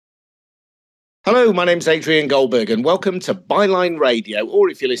Hello, my name's Adrian Goldberg and welcome to Byline Radio, or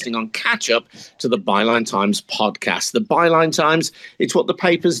if you're listening on catch up, to the Byline Times podcast. The Byline Times, it's what the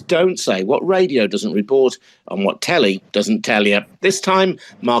papers don't say, what radio doesn't report, and what telly doesn't tell you. This time,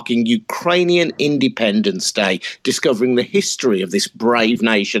 marking Ukrainian Independence Day, discovering the history of this brave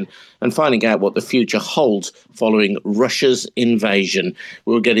nation and finding out what the future holds following Russia's invasion.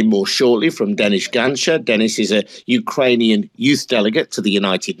 We'll get in more shortly from Denis Gansha. Denis is a Ukrainian youth delegate to the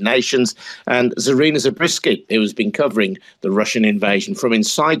United Nations, and Zarina Zabriskie, who has been covering the Russian invasion from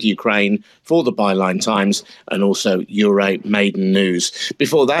inside Ukraine for the Byline Times and also Euromaidan News.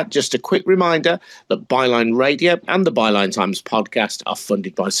 Before that, just a quick reminder that Byline Radio and the Byline Times podcast are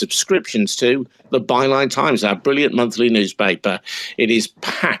funded by subscriptions to the Byline Times, our brilliant monthly newspaper. It is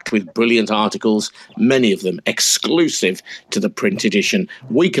packed with brilliant articles, many of them exclusive to the print edition.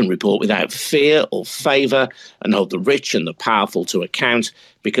 We can report without fear or favour and hold the rich and the powerful to account,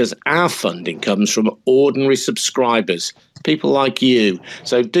 because our funding comes from ordinary subscribers, people like you.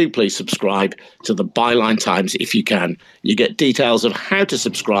 So do please subscribe to the Byline Times if you can. You get details of how to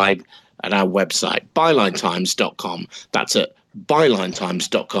subscribe at our website, bylinetimes.com. That's at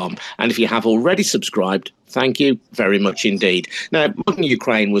bylinetimes.com. And if you have already subscribed, thank you very much indeed. Now, Modern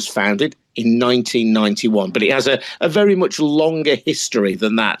Ukraine was founded in 1991, but it has a very much longer history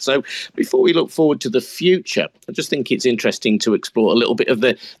than that. So before we look forward to the future, I just think it's interesting to explore a little bit of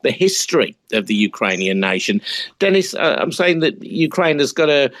the history of the Ukrainian nation. Denis, I'm saying that Ukraine has got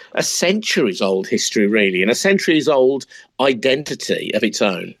a centuries-old history, really, and a centuries-old identity of its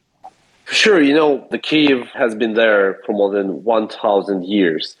own. Sure, the Kiev has been there for more than 1,000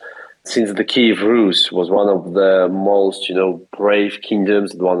 years. Since the Kiev Rus was one of the most, brave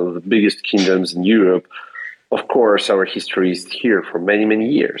kingdoms, one of the biggest kingdoms in Europe, of course, our history is here for many, many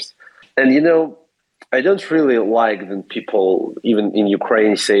years. And, I don't really like when people, even in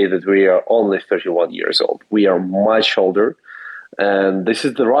Ukraine, say that we are only 31 years old. We are much older. And this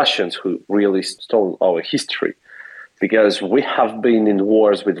is the Russians who really stole our history, because we have been in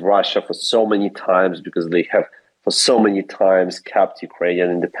wars with Russia for so many times, because they have for so many times kept Ukrainian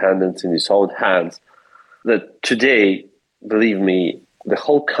independence in its own hands, that today, believe me, the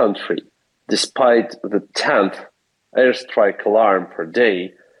whole country, despite the 10th airstrike alarm per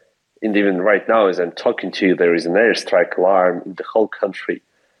day, and even right now as I'm talking to you, there is an airstrike alarm in the whole country,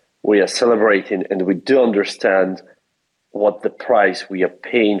 we are celebrating, and we do understand what the price we are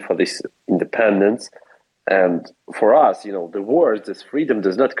paying for this independence. And for us, the wars, this freedom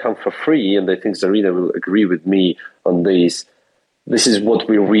does not come for free. And I think Zarina will agree with me on this. This is what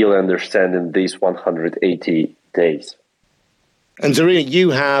we really understand in these 180 days. And Zarina,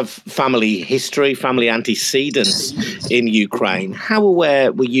 you have family history, family antecedents in Ukraine. How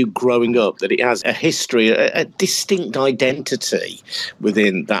aware were you growing up that it has a history, a distinct identity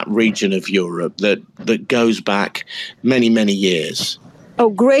within that region of Europe that goes back many, many years? Oh,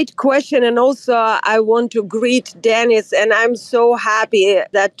 great question. And also, I want to greet Denis. And I'm so happy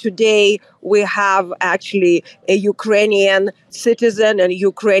that today we have actually a Ukrainian citizen and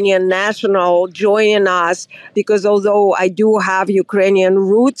Ukrainian national joining us, because although I do have Ukrainian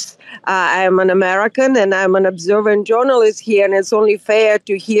roots, I am an American and I'm an observant journalist here. And it's only fair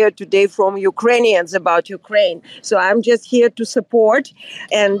to hear today from Ukrainians about Ukraine. So I'm just here to support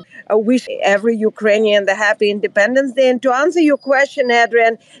and wish every Ukrainian the happy Independence Day. And to answer your question,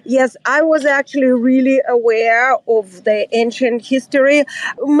 Adrian, yes, I was actually really aware of the ancient history,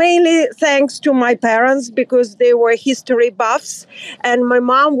 mainly thanks to my parents, because they were history buffs. And my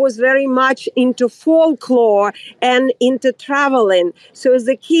mom was very much into folklore and into traveling. So as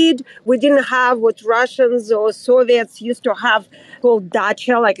a kid, we didn't have what Russians or Soviets used to have called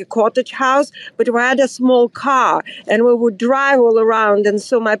dacha, like a cottage house, but we had a small car and we would drive all around. And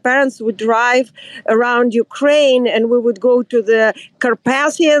so my parents would drive around Ukraine and we would go to the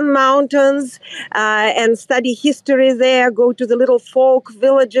Carpathian Mountains and study history there, go to the little folk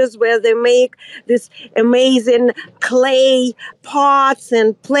villages where they make this amazing clay pots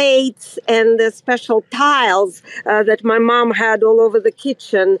and plates and the special tiles that my mom had all over the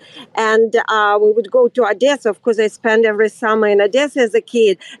kitchen. And we would go to Odessa. Of course, I spent every summer in Odessa as a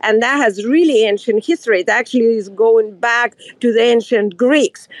kid. And that has really ancient history. It actually is going back to the ancient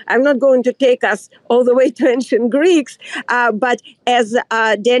Greeks. I'm not going to take us all the way to ancient Greeks, but as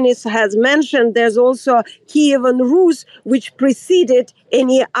Denis has mentioned, there's also Kievan Rus, which preceded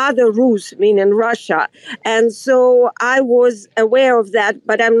any other Rus, meaning Russia. And so I was aware of that,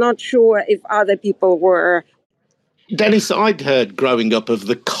 but I'm not sure if other people were. Denis, I'd heard growing up of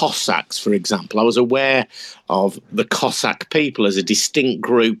the Cossacks, for example. I was aware of the Cossack people as a distinct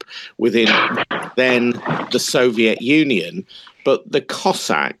group within then the Soviet Union but the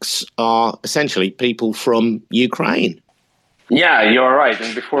Cossacks are essentially people from Ukraine. Yeah, you're right.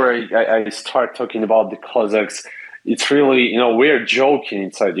 And before I start talking about the Cossacks, it's really, we're joking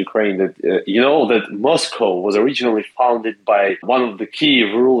inside Ukraine that, that Moscow was originally founded by one of the key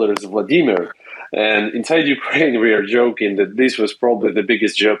rulers, Vladimir. And inside Ukraine, we are joking that this was probably the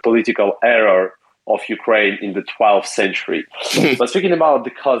biggest geopolitical error of Ukraine in the 12th century. But speaking about the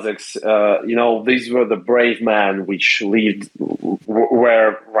Cossacks, these were the brave men which lived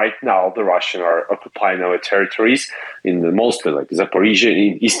where right now the Russians are occupying our territories, in mostly like Zaporizhia,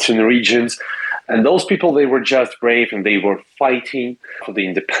 in eastern regions. And those people, they were just brave and they were fighting for the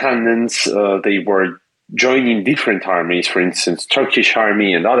independence. They were joining different armies, for instance, Turkish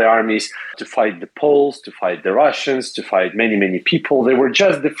army and other armies, to fight the Poles, to fight the Russians, to fight many, many people. They were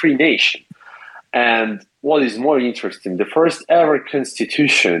just the free nation. And what is more interesting, the first ever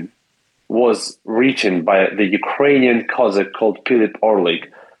constitution was written by the Ukrainian Cossack called Philip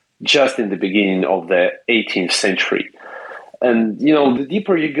Orlik just in the beginning of the 18th century. And, the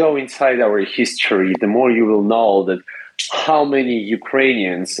deeper you go inside our history, the more you will know that how many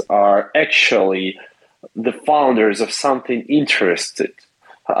Ukrainians are actually the founders of something interested.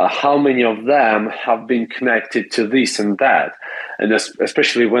 How many of them have been connected to this and that? And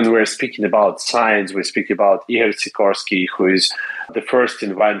especially when we're speaking about science, we speak about Igor Sikorsky, who is the first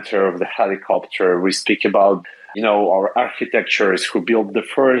inventor of the helicopter. We speak about, our architectures who built the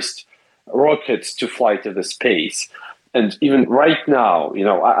first rockets to fly to the space. And even right now,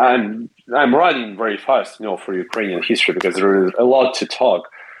 I'm running very fast, for Ukrainian history because there is a lot to talk.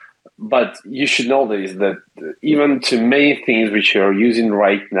 But you should know this, that even to many things which you're using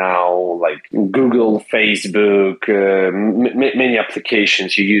right now, like Google, Facebook, many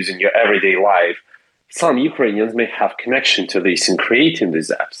applications you use in your everyday life, some Ukrainians may have connection to this in creating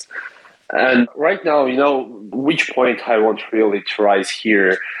these apps. And right now, which point I want really to raise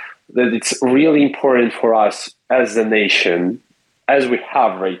here, that it's really important for us as a nation, as we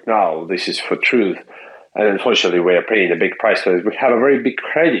have right now, this is for truth, and unfortunately, we are paying a big price for it. We have a very big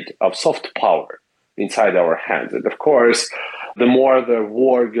credit of soft power inside our hands. And of course, the more the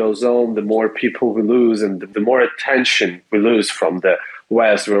war goes on, the more people we lose, and the more attention we lose from the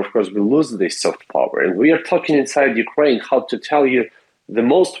West, where, of course, we lose this soft power. And we are talking inside Ukraine how to tell you the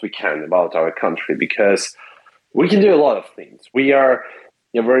most we can about our country, because we can do a lot of things. We are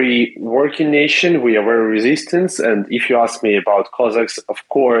a very working nation. We are very resistant. And if you ask me about Cossacks, of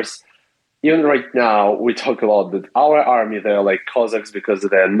course, even right now, we talk about that our army, they're like Cossacks because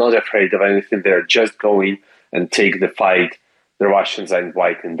they're not afraid of anything. They're just going and take the fight. The Russians are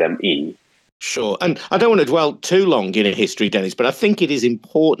inviting them in. Sure. And I don't want to dwell too long in history, Dennis, but I think it is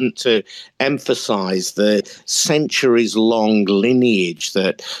important to emphasize the centuries-long lineage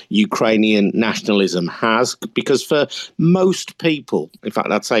that Ukrainian nationalism has, because for most people, in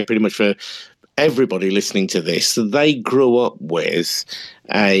fact, I'd say pretty much for everybody listening to this, they grew up with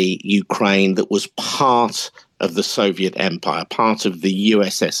a Ukraine that was part of the Soviet Empire, part of the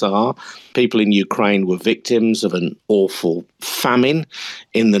USSR. People in Ukraine were victims of an awful famine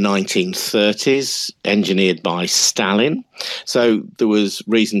in the 1930s, engineered by Stalin. So there was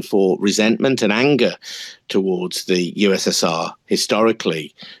reason for resentment and anger towards the USSR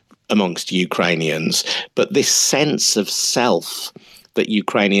historically amongst Ukrainians. But this sense of self that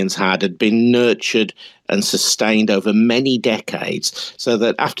Ukrainians had been nurtured and sustained over many decades, so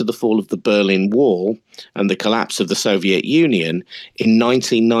that after the fall of the Berlin Wall and the collapse of the Soviet Union in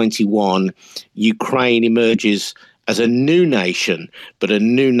 1991, Ukraine emerges as a new nation, but a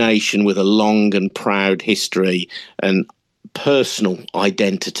new nation with a long and proud history and personal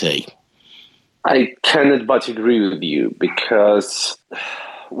identity. I cannot but agree with you, because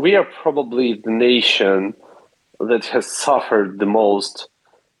we are probably the nation that has suffered the most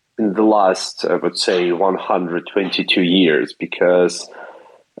in the last, I would say, 122 years, because,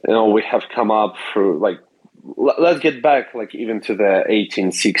 we have come up through, let's get back, even to the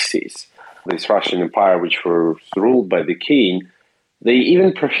 1860s. This Russian Empire, which was ruled by the king, they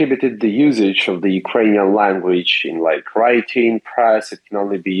even prohibited the usage of the Ukrainian language in, writing, press. It can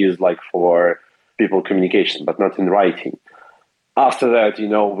only be used, for people communication, but not in writing. After that,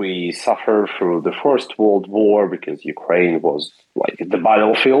 we suffered through the First World War, because Ukraine was the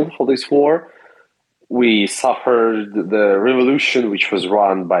battlefield for this war. We suffered the revolution, which was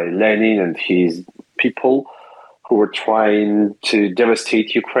run by Lenin and his people, who were trying to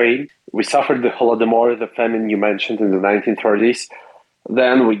devastate Ukraine. We suffered the Holodomor, the famine you mentioned in the 1930s.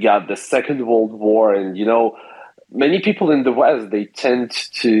 Then we got the Second World War, and many people in the West, they tend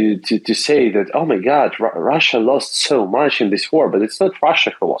to say that, oh my God, Russia lost so much in this war, but it's not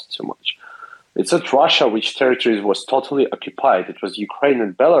Russia who lost so much. It's not Russia, which territories was totally occupied. It was Ukraine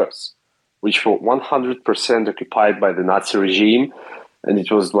and Belarus, which were 100% occupied by the Nazi regime. And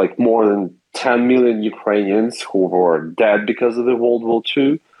it was like more than 10 million Ukrainians who were dead because of the World War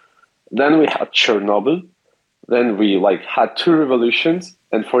II. Then we had Chernobyl. Then we had two revolutions.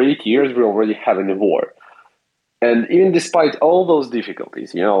 And for 8 years, we already having a war. And even despite all those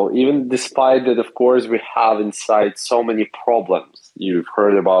difficulties, even despite that, of course, we have inside so many problems. You've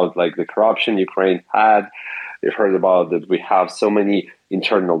heard about the corruption Ukraine had. You've heard about that we have so many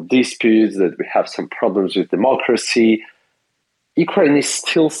internal disputes, that we have some problems with democracy. Ukraine is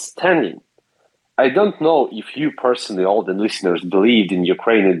still standing. I don't know if you personally, all the listeners, believed in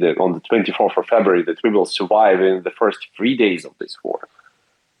Ukraine on the 24th of February that we will survive in the first 3 days of this war.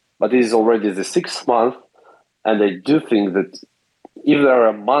 But it is already the 6th month. And I do think that if there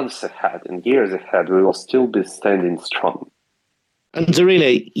are months ahead and years ahead, we will still be standing strong. And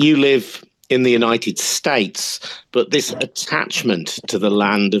Zarina, you live in the United States, but this attachment to the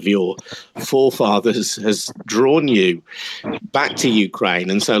land of your forefathers has drawn you back to Ukraine.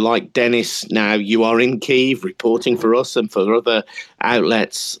 And so, like Denis, now you are in Kyiv reporting for us and for other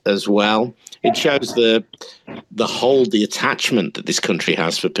outlets as well. It shows the attachment that this country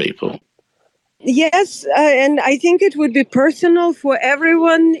has for people. Yes, and I think it would be personal for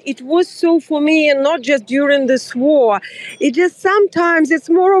everyone. It was so for me, and not just during this war. It just sometimes it's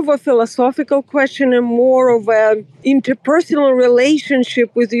more of a philosophical question and more of a interpersonal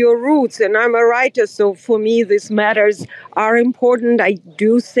relationship with your roots. And I'm a writer, so for me, these matters are important. I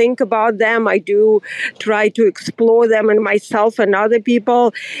do think about them. I do try to explore them in myself and other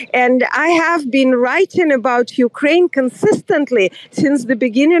people. And I have been writing about Ukraine consistently since the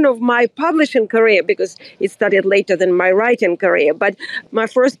beginning of my publishing career, because it started later than my writing career. But my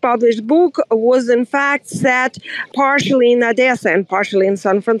first published book was in fact set partially in Odessa and partially in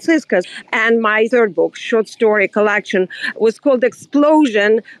San Francisco. And my third book, short story collection, was called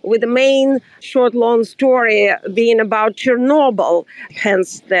Explosion, with the main short long story being about Chernobyl,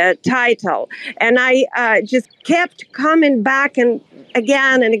 hence the title. And I just kept coming back and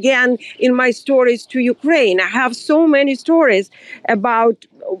again in my stories to Ukraine. I have so many stories about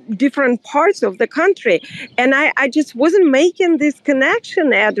different parts of the country. And I just wasn't making this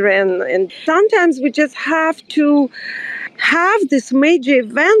connection, Adrian. And sometimes we just have to have this major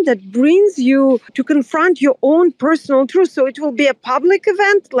event that brings you to confront your own personal truth. So it will be a public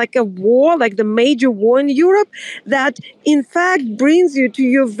event, like a war, like the major war in Europe, that in fact brings you to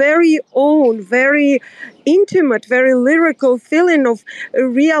your very own, very intimate, very lyrical feeling of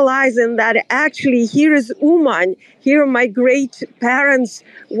realizing that actually here is Uman. Here my great parents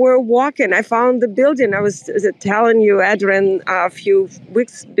were walking. I found the building. I was telling you, Adrian, a few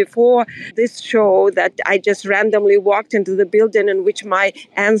weeks before this show that I just randomly walked into the building in which my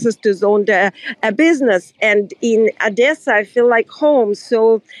ancestors owned a business. And in Odessa, I feel like home.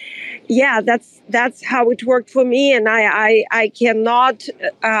 So yeah, that's how it worked for me, and I cannot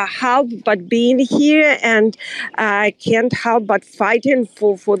help but being here, and I can't help but fighting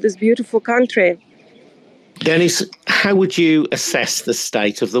for this beautiful country. Denis, how would you assess the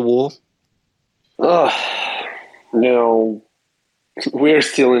state of the war? We're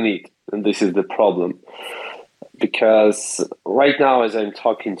still in it, and this is the problem. Because right now, as I'm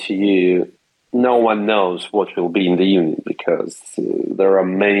talking to you, no one knows what will be in the union, because there are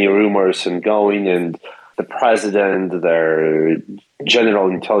many rumors ongoing, and the president, the General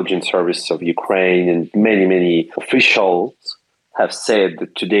Intelligence Service of Ukraine, and many officials have said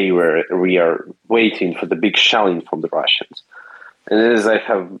that today we are waiting for the big shelling from the Russians. And as I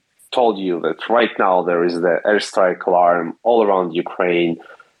have told you, that right now there is the airstrike alarm all around Ukraine.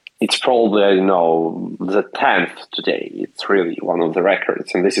 It's probably, the 10th today. It's really one of the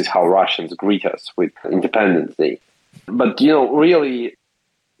records. And this is how Russians greet us with Independence Day. But, really,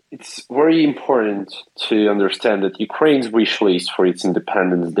 it's very important to understand that Ukraine's wish list for its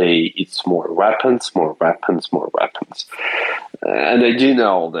Independence Day, it's more weapons, more weapons, more weapons. And I do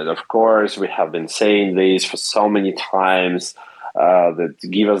know that, of course, we have been saying this for so many times, that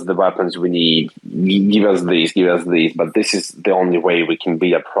give us the weapons we need, give us these. But this is the only way we can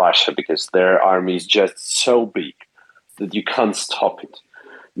beat up Russia, because their army is just so big that you can't stop it.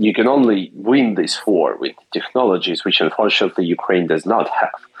 You can only win this war with technologies which unfortunately Ukraine does not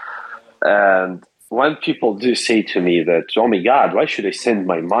have. And when people do say to me that, oh my God, why should I send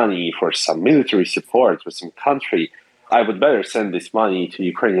my money for some military support for some country? I would better send this money to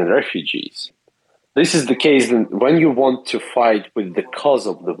Ukrainian refugees. This is the case when you want to fight with the cause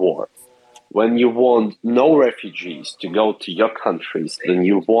of the war, when you want no refugees to go to your countries, then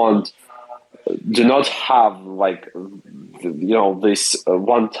you want do not have this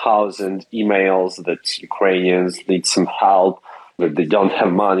 1,000 emails that Ukrainians need some help, that they don't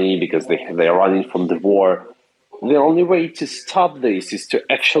have money because they are running from the war. The only way to stop this is to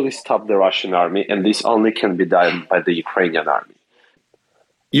actually stop the Russian army, and this only can be done by the Ukrainian army.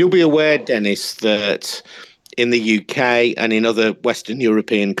 You'll be aware, Dennis, that in the UK and in other Western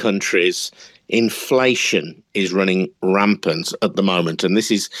European countries, inflation is running rampant at the moment. And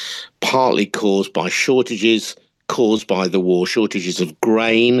this is partly caused by shortages caused by the war, shortages of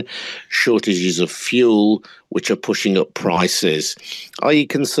grain, shortages of fuel, which are pushing up prices. Are you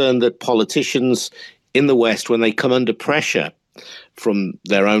concerned that politicians in the West, when they come under pressure from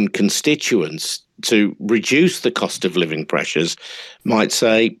their own constituents to reduce the cost of living pressures, might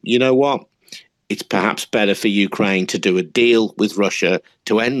say, you know what, it's perhaps better for Ukraine to do a deal with Russia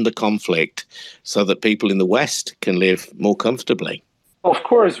to end the conflict so that people in the West can live more comfortably? Of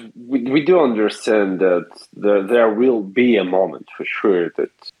course, we do understand that there will be a moment for sure that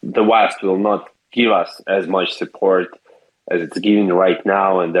the West will not give us as much support as it's giving right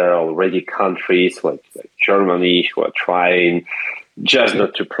now, and there are already countries like Germany who are trying just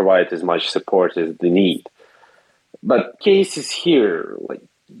not to provide as much support as they need. But cases here,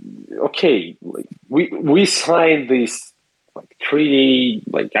 we signed this treaty,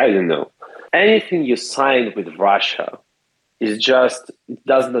 I don't know. Anything you signed with Russia is it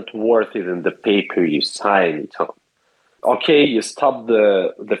does not worth even the paper you sign it on. Okay, you stop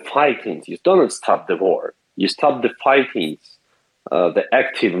the fighting. You don't stop the war. You stop the fighting, the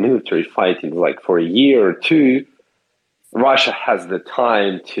active military fighting, for a year or two. Russia has the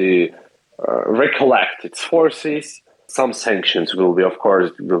time to recollect its forces. Some sanctions will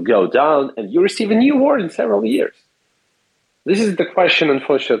go down, and you receive a new war in several years. This is the question,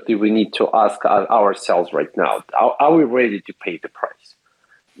 unfortunately, we need to ask ourselves right now. Are we ready to pay the price?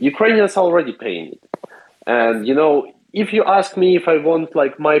 Ukrainians are already paying it. And, if you ask me if I want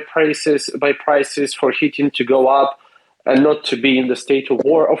my prices for heating to go up and not to be in the state of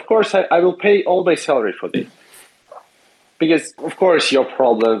war, of course I will pay all my salary for this. Because, of course, your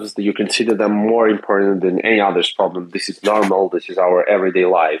problems, you consider them more important than any other's problem. This is normal. This is our everyday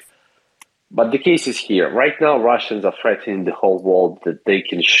life. But the case is here. Right now, Russians are threatening the whole world that they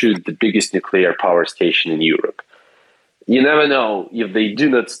can shoot the biggest nuclear power station in Europe. You never know if they do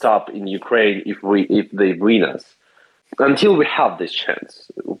not stop in Ukraine, if they win us. Until we have this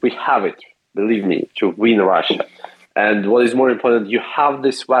chance, we have it, believe me, to win Russia. And what is more important, you have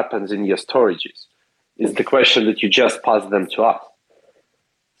these weapons in your storages. It's the question that you just pass them to us.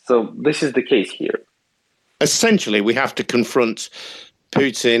 So this is the case here. Essentially, we have to confront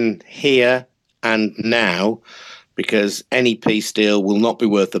Putin here and now, because any peace deal will not be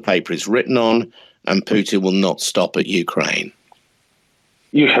worth the paper it's written on, and Putin will not stop at Ukraine.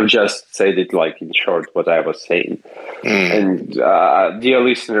 You have just said it in short what I was saying. And dear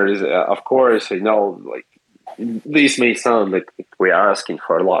listeners, of course, I know this may sound like we are asking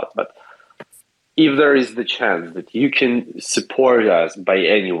for a lot, but if there is the chance that you can support us by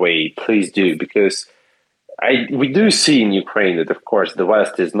any way, please do, because we do see in Ukraine that, of course, the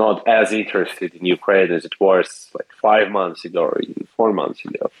West is not as interested in Ukraine as it was 5 months ago or even 4 months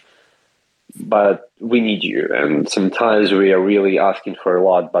ago. But we need you, and sometimes we are really asking for a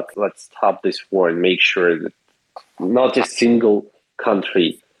lot, but let's stop this war and make sure that not a single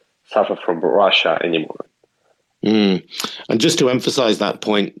country suffers from Russia anymore. And just to emphasize that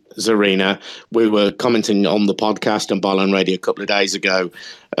point, Zarina, we were commenting on the podcast on Byline Radio a couple of days ago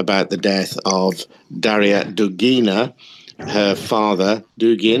about the death of Daria Dugina. Her father,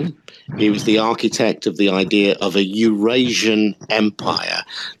 Dugin, he was the architect of the idea of a Eurasian empire.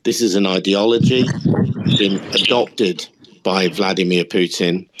 This is an ideology been adopted by Vladimir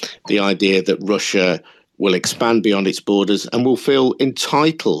Putin, the idea that Russia will expand beyond its borders and will feel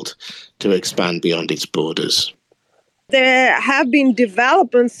entitled to expand beyond its borders. There have been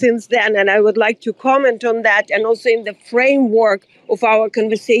developments since then, and I would like to comment on that, and also in the framework of our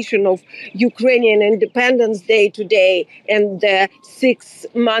conversation of Ukrainian Independence Day today and the 6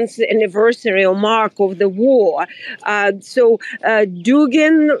 months anniversary or mark of the war.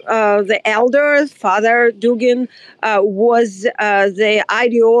 Dugin, the elder, Father Dugin, was the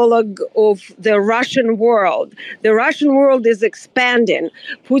ideologue of the Russian world. The Russian world is expanding.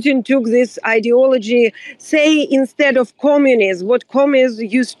 Putin took this ideology, say, instead of what communism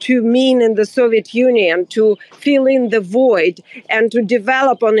used to mean in the Soviet Union, to fill in the void, and and to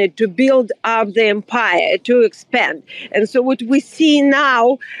develop on it, to build up the empire, to expand. And so what we see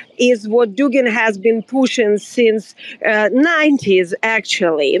now is what Dugin has been pushing since 90s,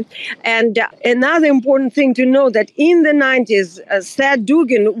 actually. And another important thing to know that in the 90s, Seth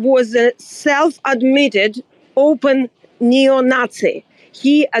Dugin was a self-admitted open neo-Nazi.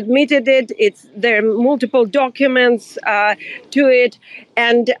 He admitted it. There are multiple documents to it,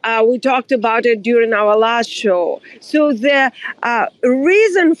 and we talked about it during our last show. So the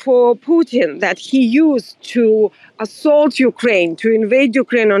reason for Putin that he used to assault Ukraine, to invade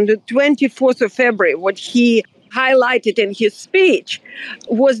Ukraine on the 24th of February, what he highlighted in his speech,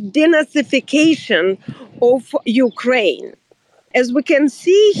 was denazification of Ukraine. As we can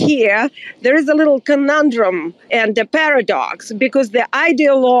see here, there is a little conundrum and a paradox because the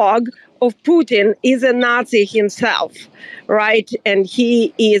ideologue of Putin is a Nazi himself, right? And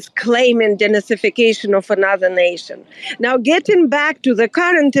he is claiming denazification of another nation. Now, getting back to the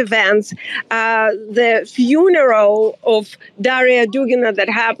current events, the funeral of Daria Dugina that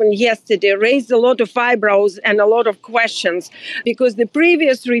happened yesterday raised a lot of eyebrows and a lot of questions because the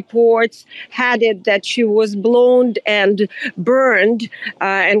previous reports had it that she was blown and burned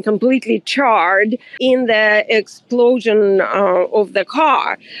and completely charred in the explosion of the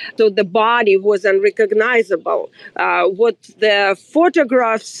car. So the body was unrecognizable. What the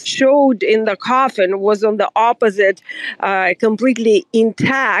photographs showed in the coffin was on the opposite, completely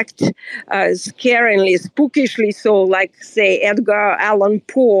intact, scarily, spookishly so, like, say, Edgar Allan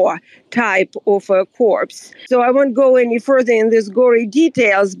Poe type of a corpse. So I won't go any further in these gory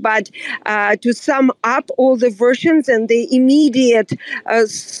details, but to sum up all the versions and the immediate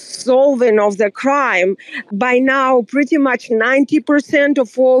solving of the crime, by now pretty much 90%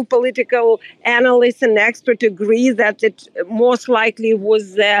 of all political analysts and experts agree that it most likely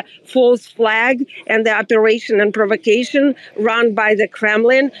was the false flag and the operation and provocation run by the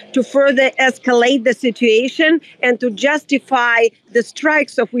Kremlin to further escalate the situation and to justify the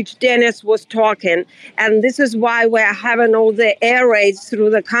strikes of which Dennis was talking. And this is why we're having all the air raids through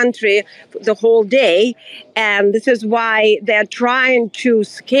the country the whole day. And this is why they're trying to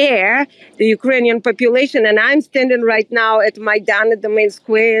scare the Ukrainian population. And I'm standing right now at Maidan, at the main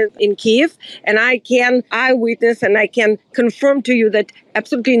square in Kyiv, and I can eyewitness and I can confirm to you that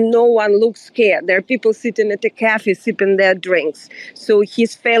absolutely no one looks scared. There are people sitting at a cafe sipping their drinks. So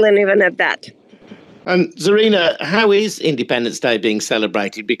he's failing even at that. And Zarina, how is Independence Day being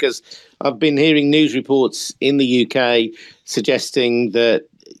celebrated? Because I've been hearing news reports in the UK suggesting that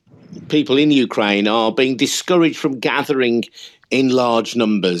people in Ukraine are being discouraged from gathering in large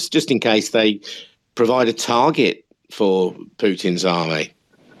numbers, just in case they provide a target for Putin's army.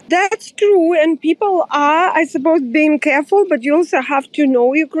 That's true, and people are, I suppose, being careful, but you also have to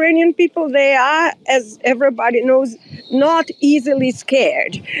know Ukrainian people. They are, as everybody knows, not easily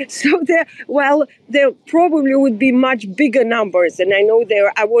scared. So there probably would be much bigger numbers. And I know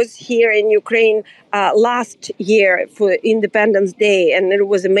I was here in Ukraine last year for Independence Day, and it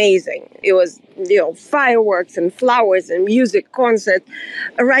was amazing. It was, fireworks and flowers and music, concert.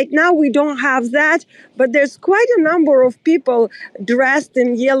 Right now, we don't have that, but there's quite a number of people dressed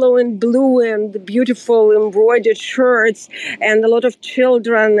in yellow and blue and beautiful embroidered shirts, and a lot of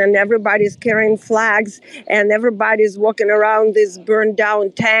children, and everybody's carrying flags, and everybody's walking around these burned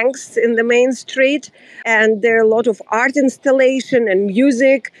down tanks in the main street. And there are a lot of art installation and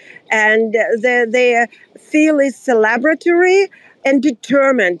music, and they feel is celebratory and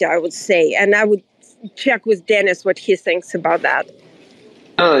determined, I would say. And I would check with Dennis what he thinks about that.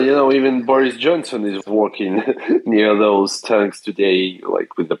 Even Boris Johnson is walking near those tanks today,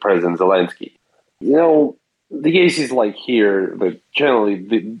 like with the President Zelensky. The case is like here,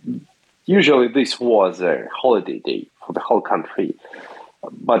 that usually this was a holiday day for the whole country.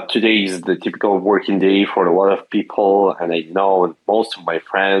 But today is the typical working day for a lot of people. And I know most of my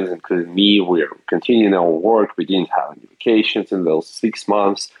friends, including me, we are continuing our work. We didn't have any vacations in those 6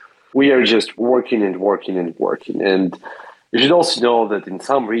 months. We are just working and working and working. And you should also know that in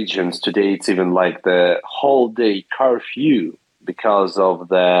some regions today, it's even like the whole day curfew because of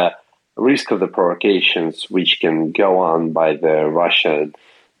the risk of the provocations which can go on by the Russian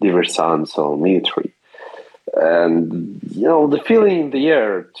diversants or military. And, the feeling in the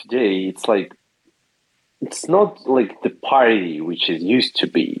air today, it's not like the party which it used to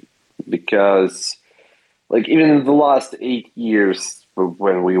be. Because, even in the last 8 years,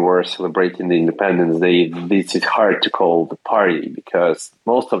 when we were celebrating the Independence Day, this is hard to call the party because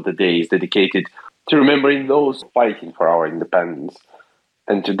most of the day is dedicated to remembering those fighting for our independence.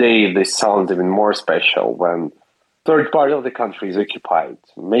 And today, this sounds even more special when third part of the country is occupied.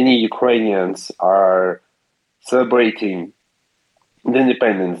 Many Ukrainians are celebrating the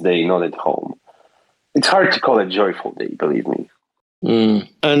Independence Day, not at home. It's hard to call it a joyful day, believe me.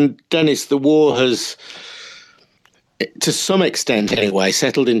 And Dennis, the war has, to some extent anyway,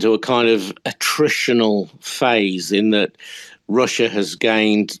 settled into a kind of attritional phase in that Russia has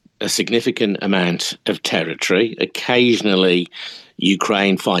gained a significant amount of territory. Occasionally,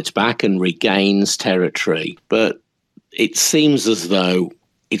 Ukraine fights back and regains territory, but it seems as though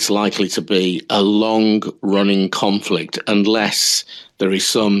it's likely to be a long-running conflict unless there is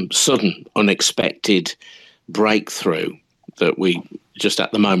some sudden, unexpected breakthrough that we just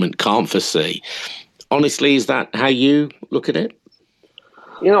at the moment can't foresee. Honestly, is that how you look at it?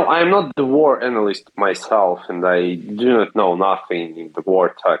 I'm not the war analyst myself, and I do not know nothing in the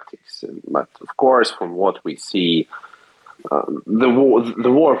war tactics. But of course, from what we see,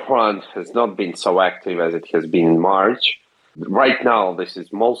 the war front has not been so active as it has been in March. Right now, this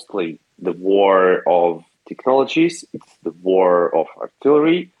is mostly the war of technologies, it's the war of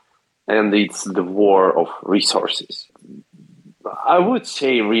artillery, and it's the war of resources. I would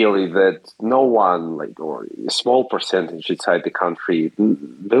say really that no one, or a small percentage inside the country,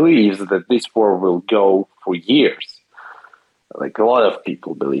 believes that this war will go for years. A lot of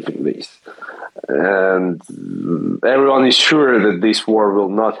people believe in this. And everyone is sure that this war will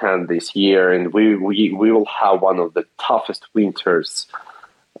not end this year, and we will have one of the toughest winters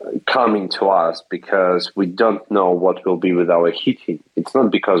coming to us because we don't know what will be with our heating. It's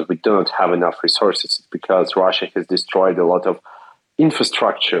not because we don't have enough resources, it's because Russia has destroyed a lot of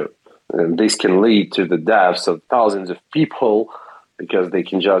infrastructure, and this can lead to the deaths of thousands of people because they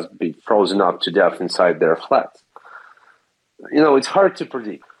can just be frozen up to death inside their flats. It's hard to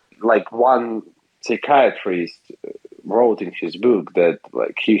predict. One psychiatrist wrote in his book that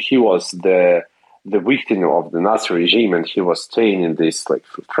he was the victim of the Nazi regime, and he was staying in this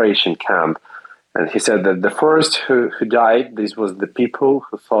filtration camp. And he said that the first who died, this was the people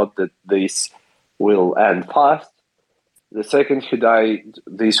who thought that this will end fast. The second who died,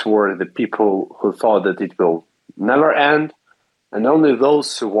 these were the people who thought that it will never end. And only those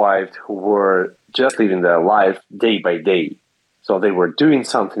survived who were just living their life day by day. So they were doing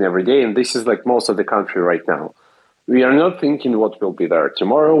something every day, and this is most of the country right now. We are not thinking what will be there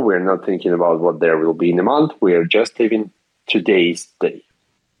tomorrow. We're not thinking about what there will be in a month. We are just living today's day.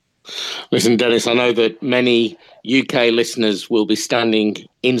 Listen, Dennis, I know that many UK listeners will be standing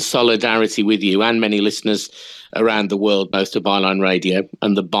in solidarity with you and many listeners around the world, both to Byline Radio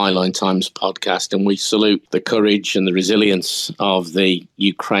and the Byline Times podcast. And we salute the courage and the resilience of the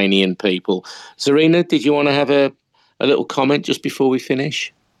Ukrainian people. Zarina, did you want to have a little comment just before we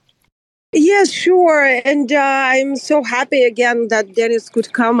finish? Yes, sure. And I'm so happy again that Dennis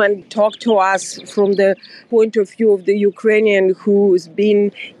could come and talk to us from the point of view of the Ukrainian who's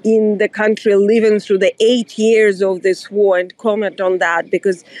been in the country living through the 8 years of this war and comment on that,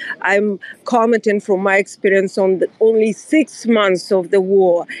 because I'm commenting from my experience on only 6 months of the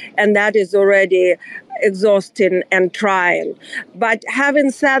war, and that is already exhausting and trying. But having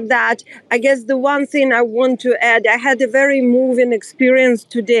said that, I guess the one thing I want to add, I had a very moving experience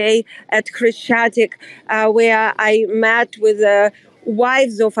today at Khreshchatyk, where I met with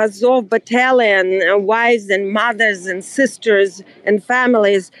wives of Azov battalion, wives and mothers and sisters and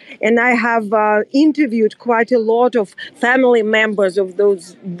families. And I have interviewed quite a lot of family members of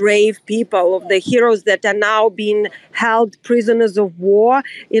those brave people, of the heroes that are now being held prisoners of war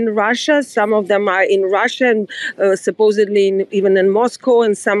in Russia. Some of them are in Russia and supposedly even in Moscow,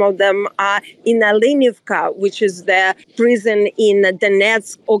 and some of them are in Alenivka, which is the prison in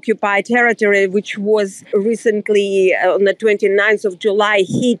Donetsk occupied territory, which was recently on the 29th of July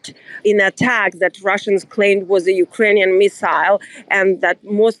hit in attack that Russians claimed was a Ukrainian missile, and that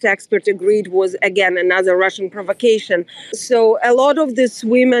most experts agreed was, again, another Russian provocation. So a lot of these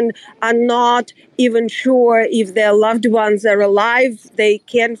women are not even sure if their loved ones are alive. They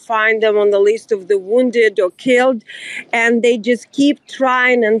can't find them on the list of the wounded or killed, and they just keep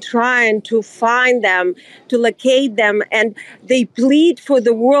trying and trying to find them, to locate them, and they plead for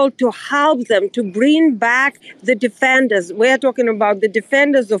the world to help them, to bring back the defenders. We're talking about the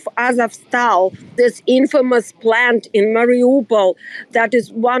defenders of Azovstal, this infamous plant in Mariupol that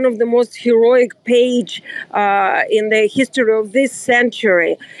is one of the most heroic page in the history of this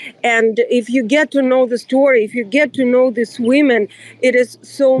century. And if you get to know the story, if you get to know these women, it is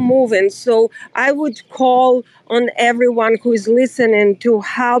so moving. So I would call on everyone who is listening to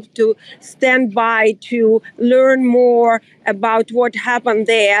help, to stand by, to learn more about what happened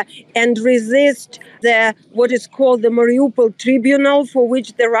there and resist what is called the Mariupol Tribunal, for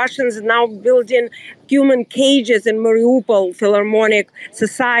which the Russians are now building human cages in Mariupol Philharmonic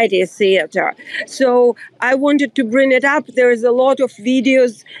Society Theater. So I wanted to bring it up. There is a lot of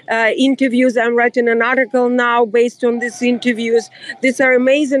videos, interviews. I'm writing an article now based on these interviews. These are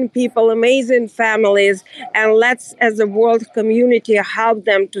amazing people, amazing families, and let's, as a world community, help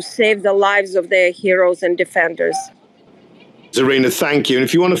them to save the lives of their heroes and defenders. Zarina, thank you. And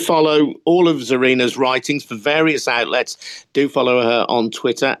if you want to follow all of Zarina's writings for various outlets, do follow her on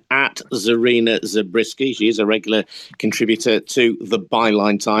Twitter at Zarina Zabriskie. She is a regular contributor to the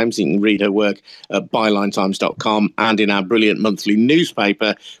Byline Times. You can read her work at bylinetimes.com and in our brilliant monthly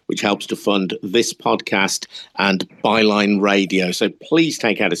newspaper, which helps to fund this podcast and Byline Radio. So please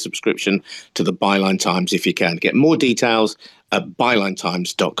take out a subscription to the Byline Times if you can. Get more details at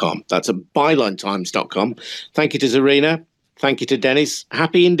bylinetimes.com. That's at bylinetimes.com. Thank you to Zarina. Thank you to Denis.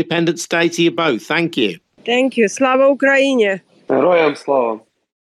 Happy Independence Day to you both. Thank you. Thank you. Slava Ukraini. Героям слава.